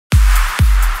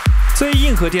所以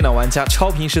硬核电脑玩家超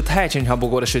频是太正常不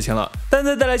过的事情了。但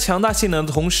在带来强大性能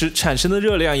的同时，产生的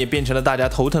热量也变成了大家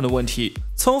头疼的问题。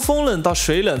从风冷到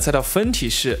水冷再到分体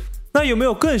式，那有没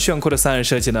有更炫酷的散热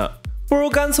设计呢？不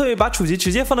如干脆把主机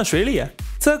直接放到水里。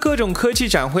在各种科技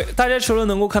展会，大家除了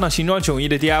能够看到形状迥异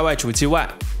的 DIY 主机外，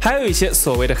还有一些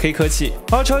所谓的黑科技。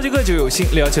而超级氪就有幸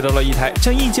了解到了一台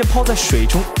将硬件泡在水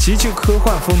中、极具科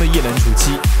幻风的液冷主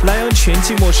机——兰洋全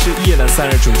浸没式液冷散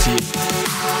热主机。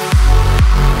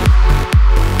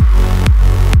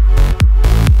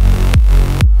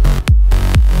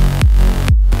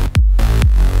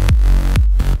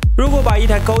如果把一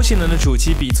台高性能的主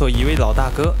机比作一位老大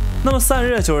哥，那么散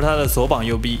热就是它的左膀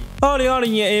右臂。2020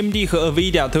年 AMD 和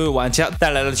NVIDIA 都为玩家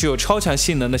带来了具有超强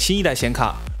性能的新一代显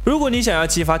卡。如果你想要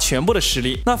激发全部的实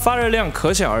力，那发热量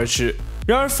可想而知。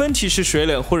然而分体式水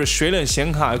冷或者水冷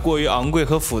显卡过于昂贵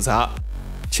和复杂。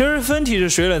其实分体式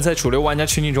水冷在主流玩家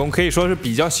群体中可以说是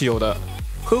比较稀有的。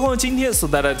何况今天所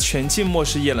带来的全浸没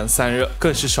式液冷散热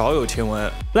更是少有听闻。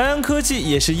兰洋科技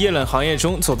也是液冷行业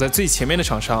中走在最前面的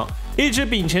厂商，一直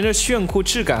秉承着炫酷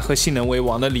质感和性能为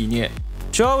王的理念，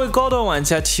主要为高端玩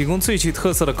家提供最具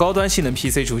特色的高端性能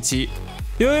PC 主机。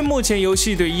由于目前游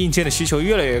戏对硬件的需求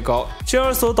越来越高，进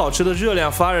而所导致的热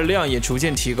量发热量也逐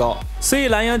渐提高，所以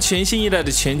兰洋全新一代的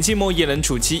全浸没液冷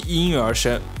主机应运而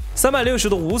生，360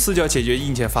度无死角解决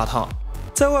硬件发烫。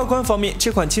在外观方面，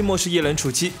这款浸没式液冷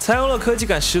主机采用了科技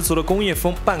感十足的工业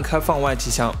风半开放外机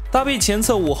箱，搭配前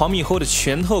侧5毫米厚的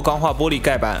全透钢化玻璃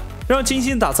盖板，让精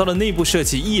心打造的内部设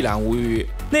计一览无余。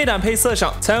内胆配色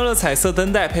上采用了彩色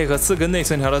灯带配合4根内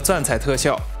存条的钻彩特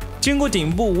效，经过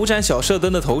顶部无盏小射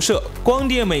灯的投射，光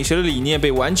电美学的理念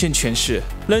被完全诠释。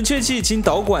冷却器经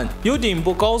导管由顶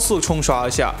部高速冲刷而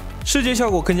下，视觉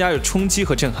效果更加有冲击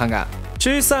和震撼感。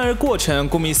至于散热过程，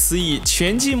顾名思义，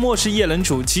全浸没式液冷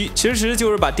主机其实就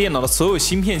是把电脑的所有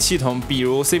芯片系统，比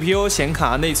如 CPU、显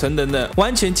卡、内存等等，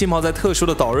完全浸泡在特殊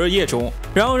的导热液中，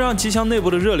然后让机箱内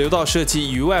部的热流道设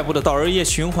计与外部的导热液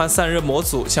循环散热模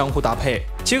组相互搭配，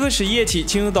结合使液体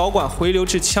经由导管回流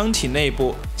至腔体内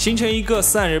部，形成一个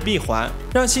散热闭环，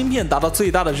让芯片达到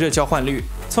最大的热交换率，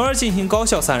从而进行高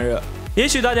效散热。也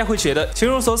许大家会觉得，其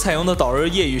中所采用的导热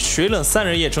液与水冷散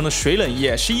热液中的水冷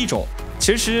液是一种。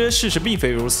其实事实并非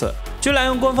如此。据兰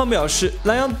洋官方表示，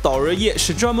兰洋导热液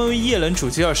是专门为液冷主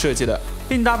机而设计的，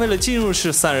并搭配了进入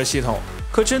式散热系统，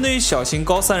可针对于小型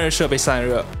高散热设备散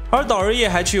热。而导热液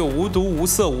还具有无毒、无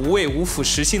色、无味、无腐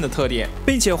蚀性的特点，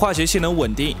并且化学性能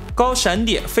稳定，高闪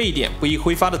点、沸点、不易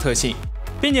挥发的特性。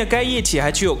并且该液体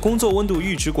还具有工作温度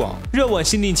阈值广、热稳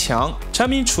性定强、产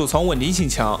品储藏稳定性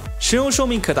强，使用寿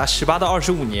命可达18到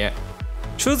25年。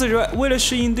除此之外，为了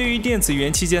适应对于电子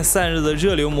元器件散热的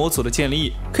热流模组的建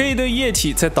立，可以对液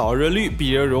体在导热率、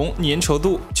比热容、粘稠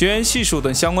度、绝缘系数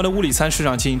等相关的物理参数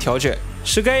上进行调整，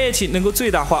使该液体能够最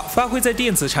大化发挥在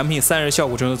电子产品散热效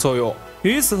果中的作用。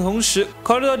与此同时，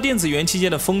考虑到电子元器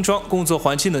件的封装、工作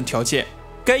环境等条件，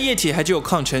该液体还具有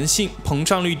抗尘性、膨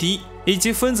胀率低以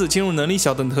及分子进入能力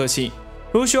小等特性。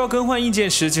如需要更换硬件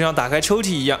时，就像打开抽屉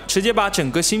一样，直接把整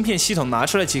个芯片系统拿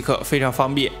出来即可，非常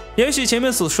方便。也许前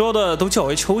面所说的都较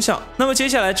为抽象，那么接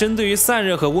下来针对于散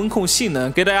热和温控性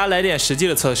能，给大家来点实际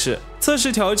的测试。测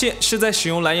试条件是在使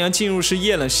用兰洋浸入式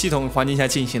液冷系统环境下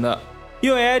进行的，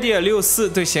用 IDEA 64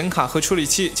对显卡和处理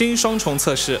器进行双重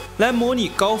测试，来模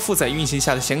拟高负载运行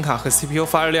下的显卡和 CPU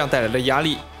发热量带来的压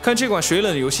力，看这款水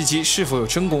冷的游戏机是否有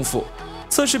真功夫。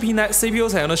测试平台 CPU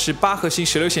采用的是8核心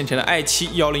16线程的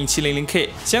i7-10700K，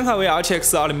 显卡为 RTX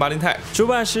 2080 Ti， 主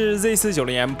板是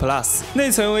Z490M Plus，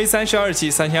 内存为32G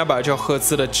 3220赫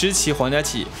兹的知奇皇家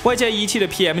级，外加1T的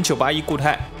PM981固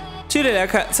态。具体来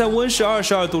看，在温室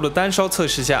22度的单烧测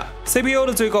试下 ，CPU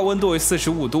的最高温度为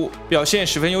45度，表现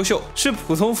十分优秀，是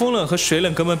普通风冷和水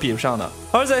冷根本比不上的。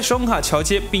而在双卡桥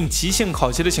接并极限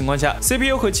烤机的情况下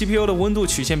 ，CPU 和 GPU 的温度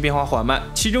曲线变化缓慢，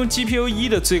其中 GPU 1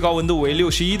的最高温度为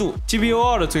61度 ，GPU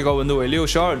 2的最高温度为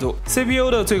62度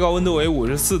 ，CPU 的最高温度为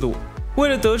54度。为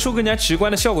了得出更加直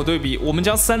观的效果对比，我们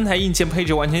将3台硬件配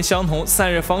置完全相同、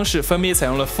散热方式分别采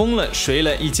用了风冷、水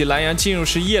冷以及兰洋浸入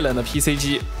式液冷的 PC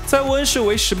机，在温室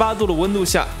为18度的温度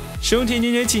下，使用甜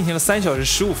甜圈进行了3小时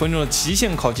15分钟的极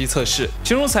限烤机测试。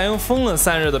其中采用风冷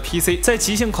散热的 PC， 在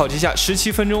极限烤机下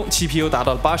17分钟 ，GPU 达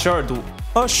到了82度；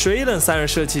而水冷散热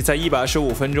设计在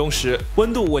125分钟时，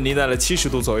温度稳定在了70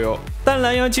度左右，但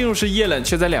兰洋浸入式液冷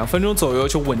却在2分钟左右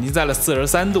就稳定在了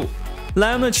43度。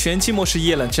兰洋的全浸没式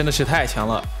液冷真的是太强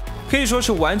了，可以说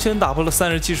是完全打破了散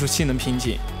热技术性能瓶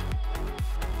颈。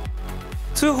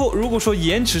最后，如果说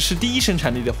颜值是第一生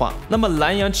产力的话，那么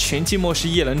兰洋全浸没式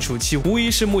液冷主机无疑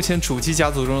是目前主机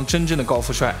家族中真正的高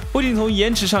富帅，不仅从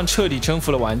颜值上彻底征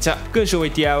服了玩家，更是为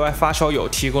DIY 发烧友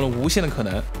提供了无限的可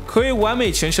能。可谓完美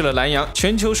诠释了蓝洋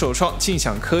全球首创尽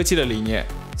享科技的理念。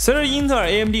随着英特尔、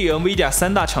AMD、NVIDIA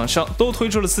三大厂商都推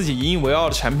出了自己引以为傲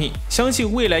的产品，相信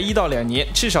未来1到2年，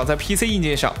至少在 PC 硬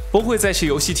件上不会再是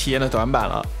游戏体验的短板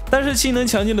了。但是性能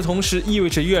强劲的同时，意味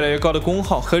着越来越高的功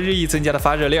耗和日益增加的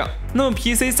发热量，那么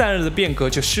PC 散热的变革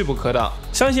就势不可挡。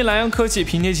相信蓝洋科技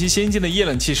凭借其先进的液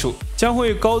冷技术，将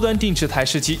会为高端定制台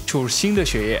式机注入新的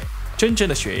血液，真正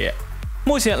的血液。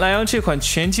目前蓝洋这款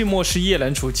全浸没式液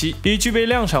冷主机已具备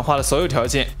量产化的所有条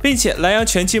件，并且蓝洋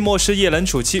全浸没式液冷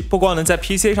主机不光能在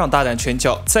PC 上大胆拳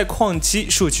脚，在矿机、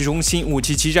数据中心、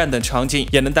5G 基站等场景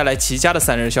也能带来极佳的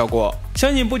散热效果。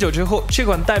相信不久之后，这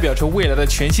款代表着未来的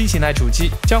全新形态主机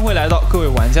将会来到各位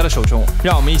玩家的手中，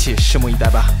让我们一起拭目以待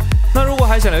吧。那如果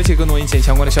还想了解更多硬件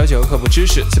相关的消息和科普知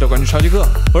识，记得关注超级氪，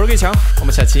我是 K 强，我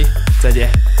们下期再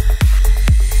见。